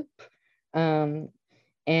biofeedback loop. And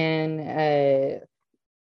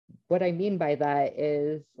what I mean by that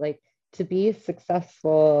is like to be a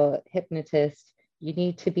successful hypnotist, you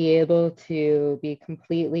need to be able to be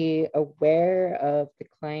completely aware of the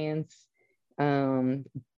client's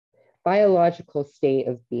biological state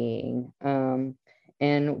of being.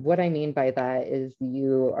 And what I mean by that is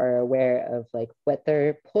you are aware of like what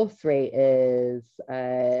their pulse rate is,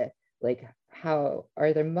 like how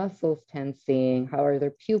are their muscles tensing, how are their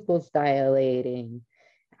pupils dilating,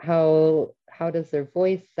 how does their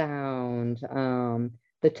voice sound,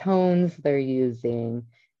 the tones they're using.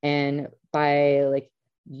 And by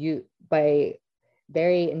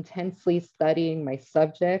very intensely studying my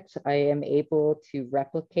subject, I am able to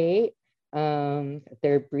replicate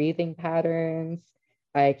their breathing patterns.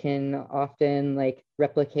 I can often like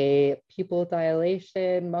replicate pupil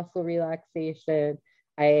dilation, muscle relaxation.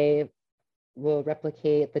 I will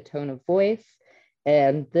replicate the tone of voice.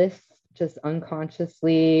 And this just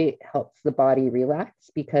unconsciously helps the body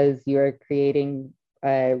relax because you're creating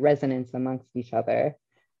resonance amongst each other.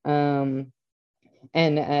 And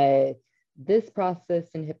this process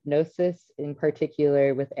in hypnosis, in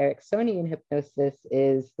particular with Ericksonian hypnosis,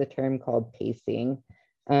 is the term called pacing.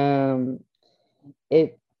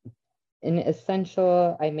 In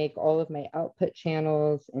essential, I make all of my output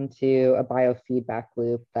channels into a biofeedback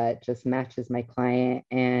loop that just matches my client.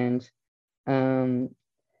 And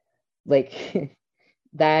like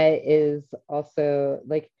that is also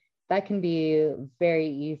like, that can be very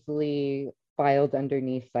easily filed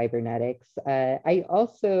underneath cybernetics. I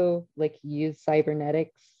also like use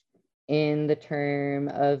cybernetics in the term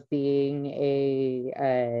of being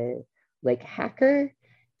a like hacker.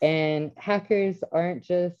 And hackers aren't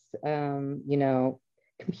just, you know,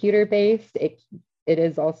 computer-based. It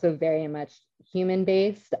is also very much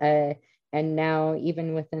human-based. And now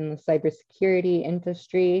even within the cybersecurity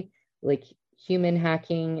industry, like human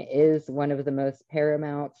hacking is one of the most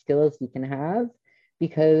paramount skills you can have,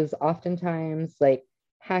 because oftentimes like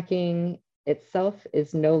hacking itself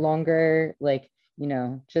is no longer like, you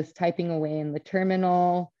know, just typing away in the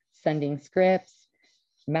terminal, sending scripts,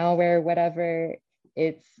 malware, whatever.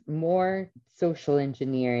 It's more social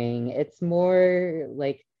engineering. It's more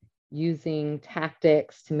like using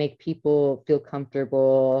tactics to make people feel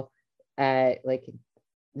comfortable at like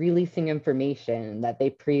releasing information that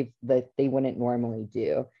they wouldn't normally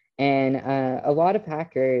do. And a lot of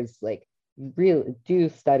hackers like really do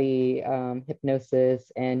study hypnosis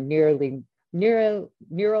and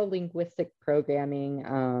neuro-linguistic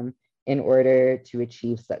programming in order to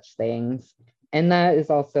achieve such things. And that is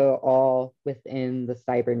also all within the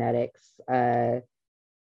cybernetics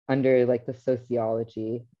under like the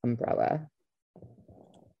sociology umbrella.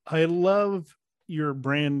 I love your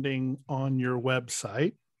branding on your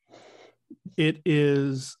website. It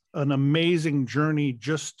is an amazing journey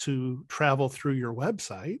just to travel through your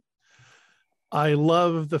website. I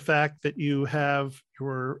love the fact that you have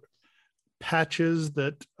your patches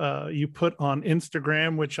that you put on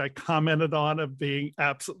Instagram, which I commented on, of being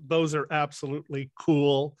those are absolutely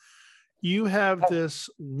cool. You have this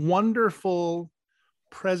wonderful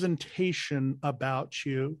presentation about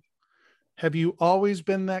you. Have you always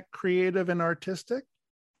been that creative and artistic?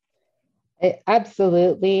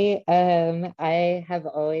 Absolutely. I have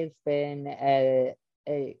always been a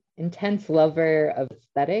intense lover of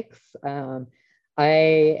aesthetics. I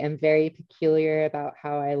am very peculiar about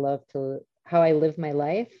how I live my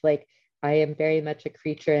life. Like I am very much a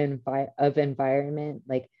creature of environment.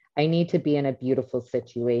 Like I need to be in a beautiful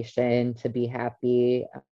situation to be happy.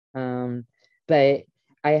 But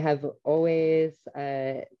I have always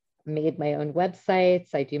made my own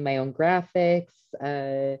websites. I do my own graphics.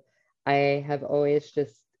 I have always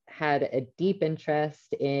just had a deep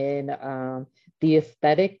interest in the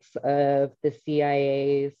aesthetics of the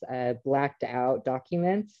CIA's blacked out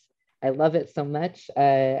documents. I love it so much.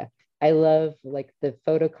 I love like the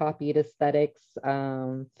photocopied aesthetics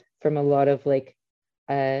from a lot of like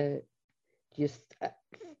just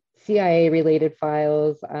CIA related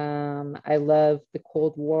files. I love the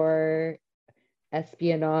Cold War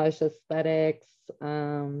espionage aesthetics.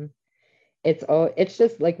 It's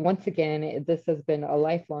just like, once again, this has been a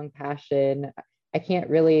lifelong passion. I can't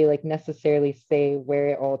really like necessarily say where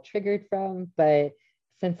it all triggered from, but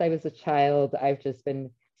since I was a child, I've just been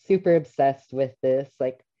super obsessed with this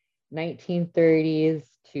like 1930s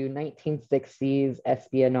to 1960s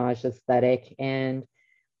espionage aesthetic. And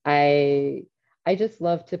I just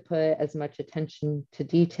love to put as much attention to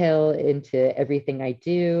detail into everything I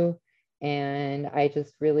do. And I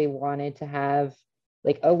just really wanted to have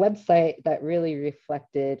like a website that really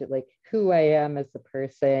reflected like who I am as a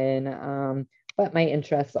person, what my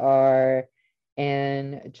interests are,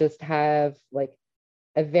 and just have like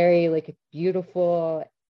a very like beautiful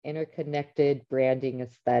interconnected branding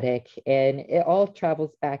aesthetic. And it all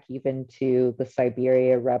travels back even to the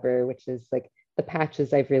Siberia rubber, which is like the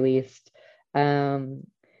patches I've released.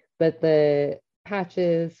 But the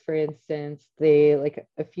patches, for instance, they like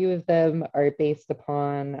a few of them are based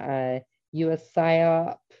upon US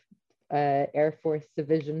PSYOP, Air Force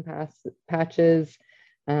Division patches.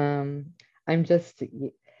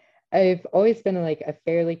 I've always been like a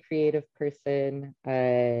fairly creative person.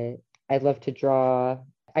 I love to draw.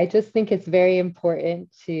 I just think it's very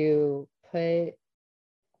important to put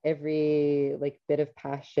every like bit of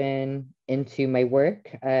passion into my work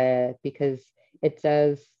because it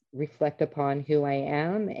does reflect upon who I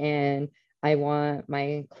am, and I want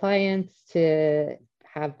my clients to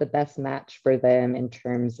have the best match for them in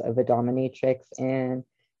terms of a dominatrix. And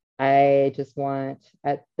I just want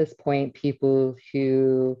at this point people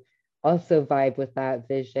who also vibe with that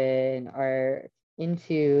vision, are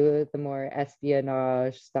into the more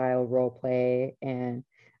espionage style role play. And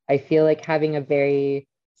I feel like having a very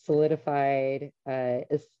solidified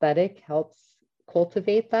aesthetic helps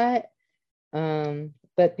cultivate that.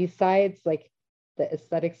 But besides like the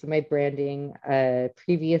aesthetics of my branding,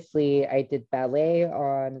 previously I did ballet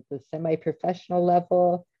on the semi-professional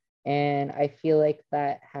level. And I feel like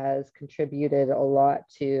that has contributed a lot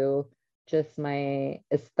to just my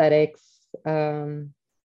aesthetics, and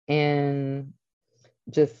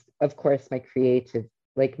just, of course, my creative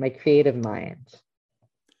mind.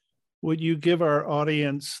 Would you give our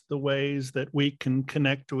audience the ways that we can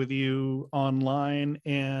connect with you online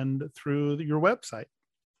and through your website?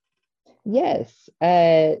 Yes.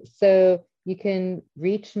 So you can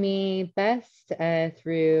reach me best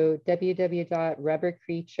through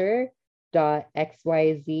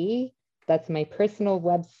www.rubbercreature.xyz. That's my personal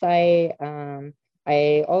website.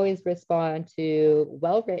 I always respond to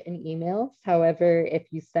well-written emails. However, if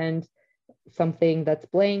you send something that's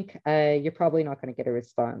blank, you're probably not going to get a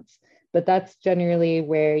response. But that's generally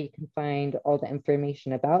where you can find all the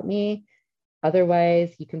information about me.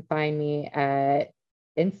 Otherwise, you can find me at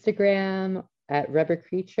Instagram at Rubber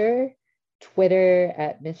Creature, Twitter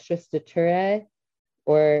at Mistress Datura,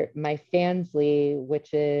 or my Fansly,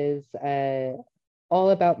 which is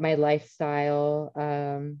all about my lifestyle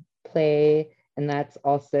play. And that's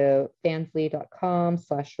also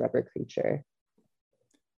fansly.com/rubbercreature.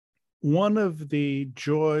 One of the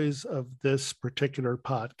joys of this particular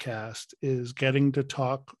podcast is getting to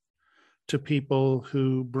talk to people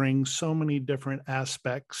who bring so many different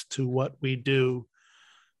aspects to what we do,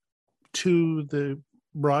 to the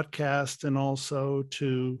broadcast, and also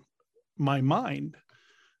to my mind.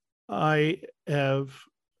 I have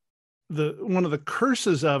one of the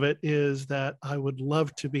curses of it is that I would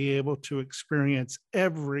love to be able to experience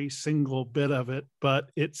every single bit of it, but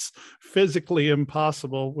it's physically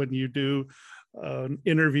impossible when you do an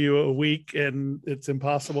interview a week, and it's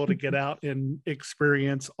impossible to get out and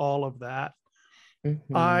experience all of that.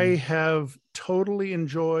 Mm-hmm. I have totally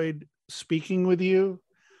enjoyed speaking with you.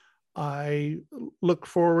 I look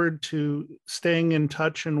forward to staying in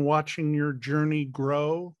touch and watching your journey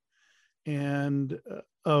grow. And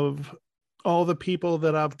of all the people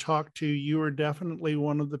that I've talked to, you are definitely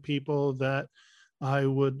one of the people that I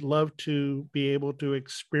would love to be able to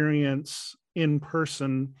experience in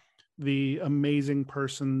person, the amazing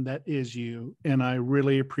person that is you. And I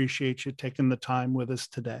really appreciate you taking the time with us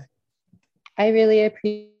today. I really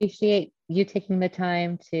appreciate you taking the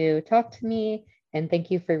time to talk to me, and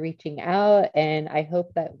thank you for reaching out. And I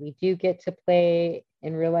hope that we do get to play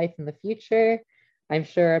in real life in the future. I'm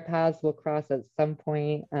sure our paths will cross at some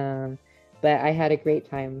point, but I had a great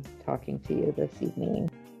time talking to you this evening.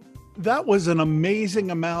 That was an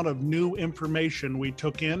amazing amount of new information we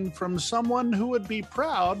took in from someone who would be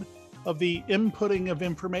proud of the inputting of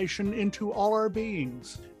information into all our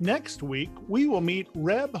beings. Next week, we will meet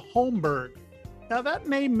Reb Holmberg. Now, that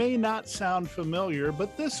name may not sound familiar,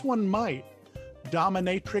 but this one might.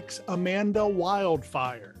 Dominatrix Amanda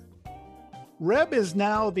Wildfire. Reb is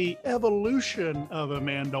now the evolution of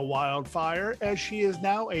Amanda Wildfire, as she is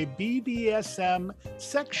now a BDSM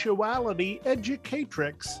sexuality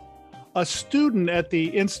educatrix, a student at the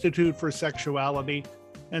Institute for Sexuality,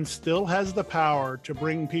 and still has the power to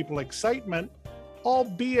bring people excitement,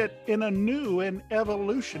 albeit in a new and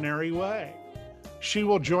evolutionary way. She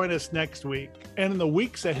will join us next week, and in the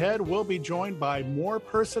weeks ahead, we'll be joined by more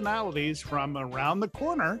personalities from around the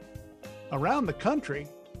corner, around the country,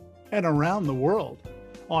 and around the world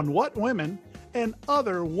on what women and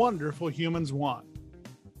other wonderful humans want.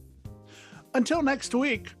 Until next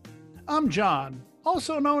week, I'm John,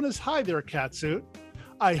 also known as Hi There Catsuit.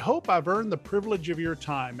 I hope I've earned the privilege of your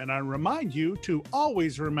time, and I remind you to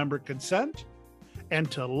always remember consent and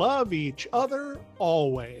to love each other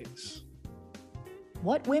always.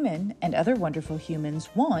 What Women and Other Wonderful Humans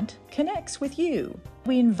Want connects with you.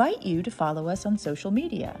 We invite you to follow us on social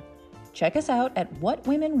media. Check us out at What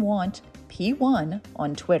Women Want P1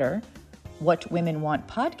 on Twitter, What Women Want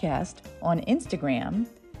Podcast on Instagram,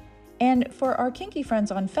 and for our kinky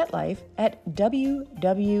friends on FetLife at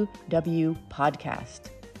WWW Podcast.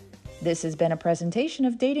 This has been a presentation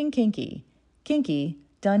of Dating Kinky. Kinky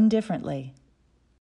done differently.